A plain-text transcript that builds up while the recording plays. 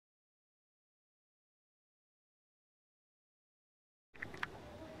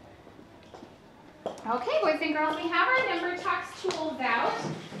Okay, boys and girls, we have our number talks tools out.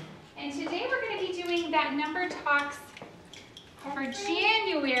 And today we're going to be doing that number talks for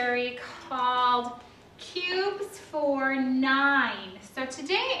January called Cubes for 9. So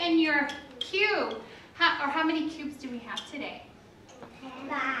today in your cube, how many cubes do we have today?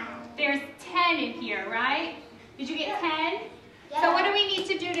 9. There's 10 in here, right? Did you get 10? Yeah. So what do we need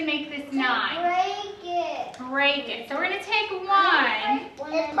to do to make this 9? Break it. Break it. So we're going to take 1 And put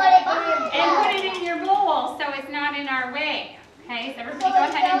it in your bowl so it's not in our way. Okay, so everybody go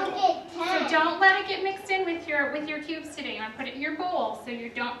ahead and don't let it get mixed in with your cubes today. You want to put it in your bowl so you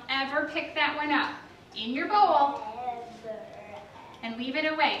don't ever pick that one up. In your bowl and leave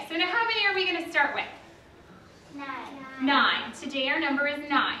it away. So now how many are we going to start with? 9. 9. Today our number is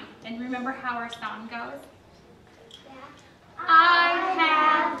 9. And remember how our song goes? I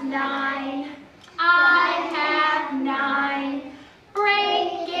have 9. I have 9.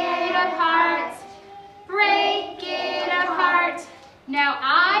 Break it apart. Break it apart. Now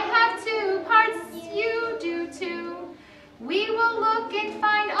I have 2 parts, you do too. We will look and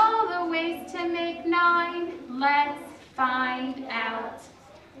find all the ways to make 9. Let's find out.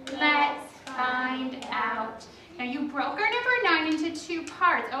 Let's find out. Now you broke our number 9 into 2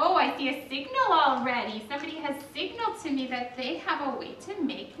 parts. Oh, I see a signal already. Somebody has signaled to me that they have a way to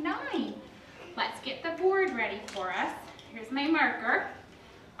make 9. Let's get the board ready for us. Here's my marker.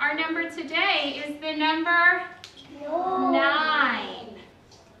 Our number today is the number 9.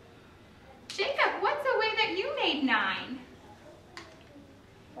 Jacob, what's a way that you made 9?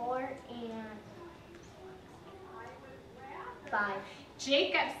 4 and 5.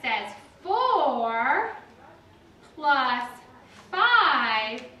 Jacob says 4 plus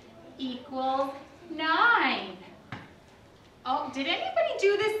 5 equals 9. Oh, did anybody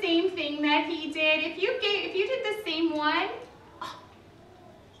do the same thing that he did? If you did the same one, oh,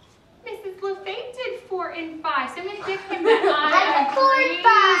 Mrs. LaFay did 4 and 5. So I'm going to give him the I agree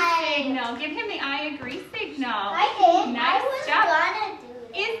signal. Give him the I agree signal. I did. Nice job. Gonna do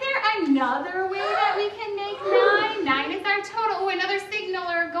it. Is there another way that we can make 9? 9 is our total. Oh, another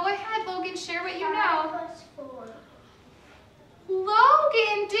signaler. Go ahead, Logan. Share what you know. 5 plus 4.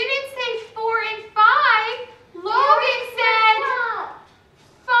 Logan didn't say 4 and 5. Logan said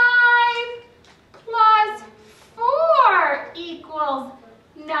 5 plus 4 equals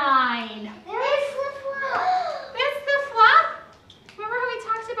 9. There's flip-flop. That's the flop. Remember how we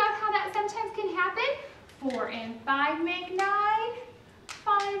talked about how that sometimes can happen? 4 and 5 make 9.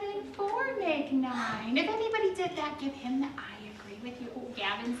 5 and 4 make 9. If anybody did that, give him the I agree with you. Oh,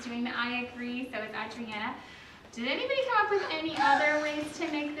 Gavin's doing the I agree. So is Adriana. Did anybody come up with any other ways to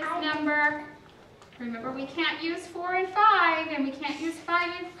make this number? Remember, we can't use 4 and 5, and we can't use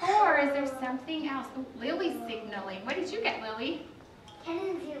 5 and 4. Is there something else? Oh, Lily's signaling. What did you get, Lily? 10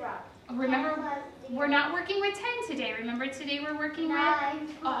 and 0. Remember, we're not working with 10 today. Remember, today we're working 9.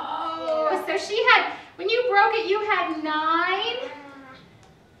 with? Oh, so she had, when you broke it, you had 9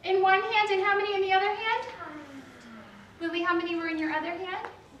 in one hand, and how many in the other hand? Lily, how many were in your other hand?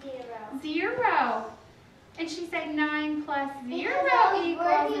 0. 0. And she said 9 plus 0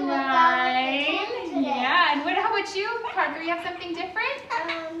 equals 9. Yeah, and how about you, Parker? You have something different?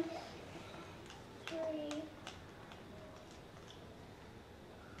 3,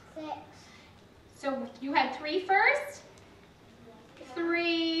 6. So you had 3 first?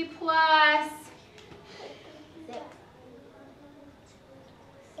 3 plus 6.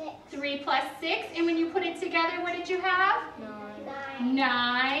 3 plus 6. And when you put it together, what did you have? 9.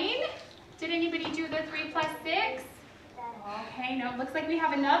 9. Did anybody do the 3 plus 6? Okay, no, it looks like we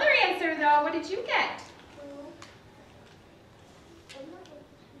have another answer though. What did you get? 7.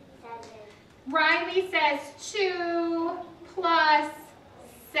 Riley says 2 plus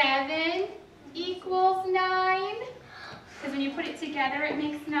 7 equals 9. Because when you put it together, it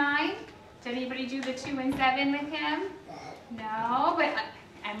makes 9. Did anybody do the 2 and 7 with him? No, but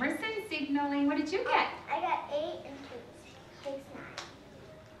Emerson signaling. What did you get? I got 8 and 2. Makes 9.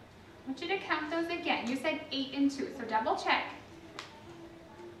 I want you to count those again. You said 8 and 2, so double check.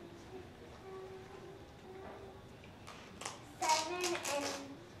 7 and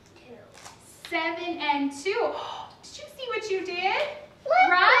 2. 7 and 2. Did you see what you did? Flip-flop.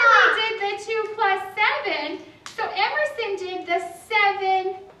 Riley did the 2 plus 7. So Emerson did the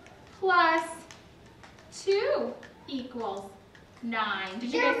 7 plus 2 equals 9.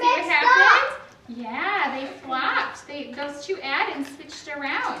 Did you guys see what happened? Yeah, they flopped. Those 2 add-ins switched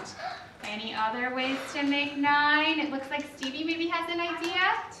around. Any other ways to make 9? It looks like Stevie maybe has an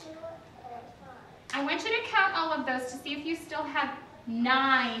idea. I want you to count all of those to see if you still have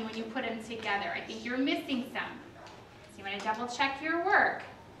 9 when you put them together. I think you're missing some. So you want to double check your work.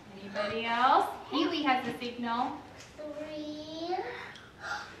 Anybody else? Haley has the signal. 3.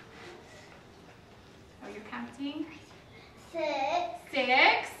 Oh, you're counting. 6.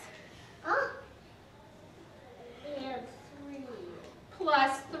 6 And 3.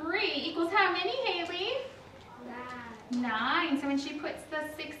 plus 3 equals how many, Haley? 9. 9. So when she puts the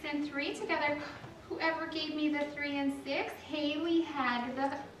 6 and 3 together, whoever gave me the 3 and 6, Haley had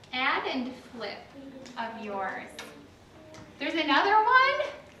the add and flip of yours. There's another one.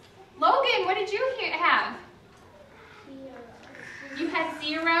 Logan, what did you have? 0. You had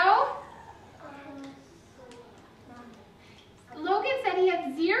 0. Logan said he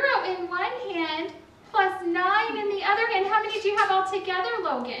had 0 in one hand plus 9 in the other hand. How many do you have all together,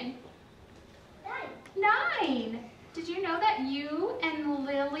 Logan? 9. Did you know that you and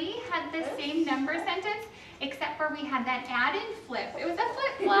Lily had the same number sentence, except for we had that add and flip? It was a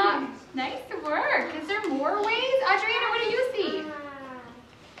flip-flop. Nice work. Is there more ways? Adriana, what do you see?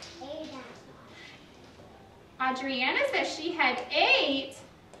 8. Adriana says she had 8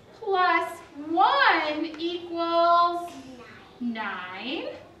 plus 1 equals 9.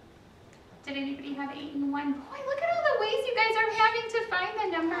 Did anybody have 8 and 1? Boy, look at all the ways you guys are having to find the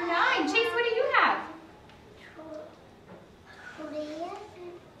number 9. Chase, what do you have?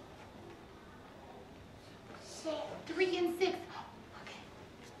 3 and 6. Okay.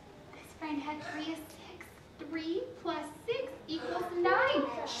 This friend had 3 and 6. 3 plus 6 equals 9.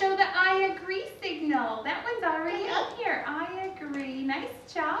 Show the I agree signal. That one's already up here. I agree. Nice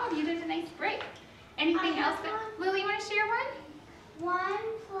job. You did a nice break. Anything else? Lily, you want to share one? 1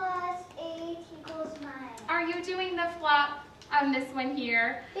 plus 8 equals 9. Are you doing the flop on this one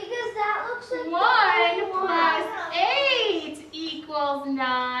here? Because that looks like 1 plus 8 equals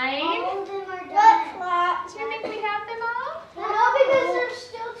 9. All of them are done. Do you think we have them all? No, because there's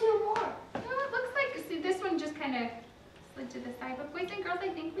still 2 more. Oh, it looks like, see, this one just kind of slid to the side. But boys and girls, I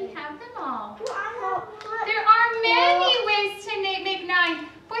think we have them all. There are many ways to make 9.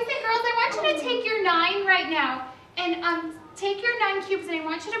 Boys and girls, I want you to take your 9 right now. And take your 9 cubes and I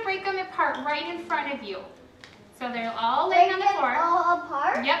want you to break them apart right in front of you. So they're all laying on the floor. All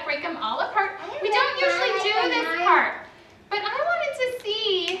apart? Yep, break them all apart. We don't usually do this part. But I wanted to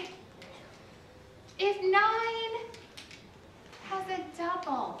see if 9 has a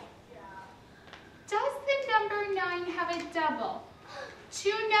double. Does the number 9 have a double?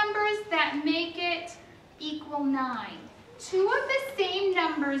 2 numbers that make it equal 9. 2 of the same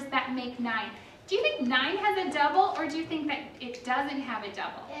numbers that make 9. Do you think 9 has a double, or do you think that it doesn't have a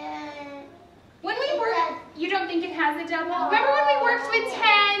double? When we work, you don't think it has a double? Remember when we worked with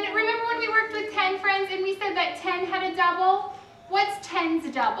 10? Remember when we worked with 10 friends and we said that 10 had a double? What's 10's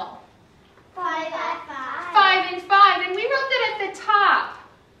double? 5 and 5. 5 and 5, and we wrote that at the top.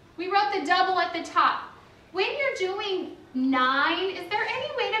 We wrote the double at the top. When you're doing 9, is there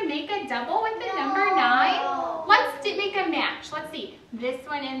any way to make a double with the number 9? Let's make a match. Let's see. This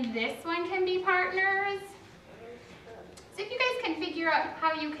one and this one can be partners. So if you guys can figure out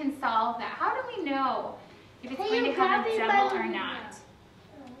how you can solve that. How do we know if it's going to have a double or not?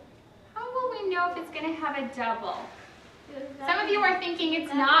 How will we know if it's going to have a double? Some of you are thinking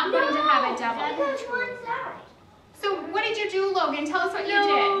it's not going to have a double. Because one side. So what did you do, Logan? Tell us what you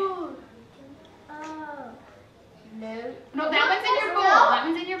did. No, that one's in your bowl. That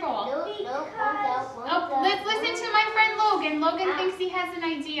one's in your bowl. Oh, let's listen to my friend Logan. Logan thinks he has an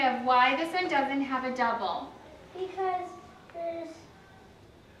idea of why this one doesn't have a double. Because there's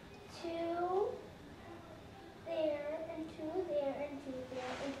 2 there, and 2 there, and 2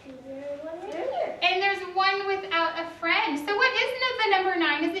 there, and 2 there, and 1 there. And there's one without a friend. So what is the number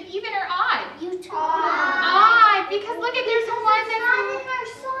 9? Is it even or odd? You told Odd, because look at there's one that's not in our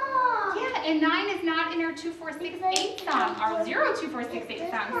song. yeah, and 9 is not in our 2, 4, 6, 8 song, our 0, 2, 4, 6,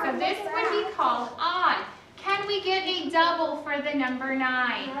 8 song. So this would be called odd. Can we get a double for the number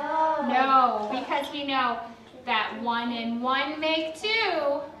 9? No, because we know that 1 and 1 make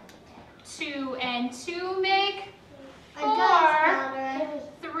 2. 2 and 2 make 4.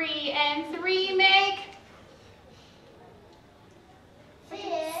 3 and 3 make 6.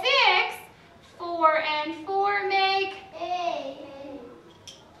 4 and 4 make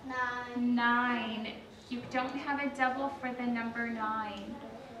 9. You don't have a double for the number 9.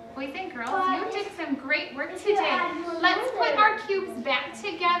 Boys and girls, you did some great work today. Let's put our cubes back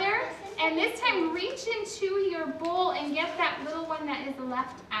together, and this time reach into your bowl and get that little one that is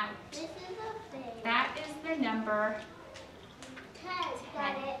left out. This is a thing. That is the number 10.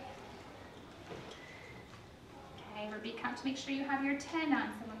 Got it. Okay, repeat count to make sure you have your 10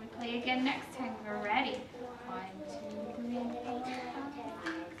 on, so when we play again next time, we're ready. 1, 2, 3, 4, 5, 6,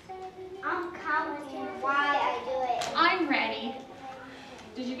 7, 8. I'm counting why I do it. I'm ready.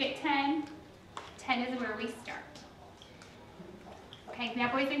 Did you get 10 is where we start. Okay,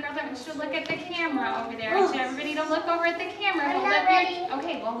 now boys and girls, I want you to look at the camera over there. I want you everybody to look over at the camera. I'm Hold not up ready. your,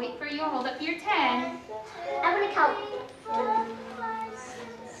 okay, we'll wait for you. Hold up your 10. I'm gonna count.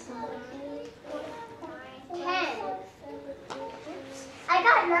 10. I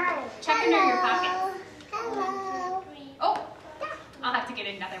got 9. Check under your pockets. Hello. Oh, I'll have to get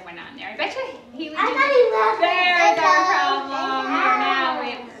another one on there. I bet you Haley I did. got 11. There's our Hello. problem.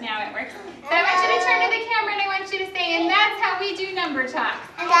 Here, now it works. So I want you to turn to the camera and I want you to say, and that's how we do number talk.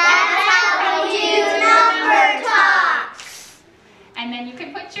 And that's how we do number talks. And then you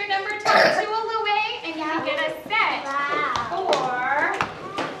can put your number talk tool away and you can get a set for,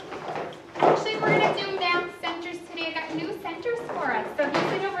 actually we're going to do math centers today. I got new centers for us. So you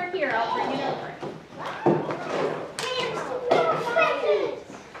sit over here, I'll bring it over.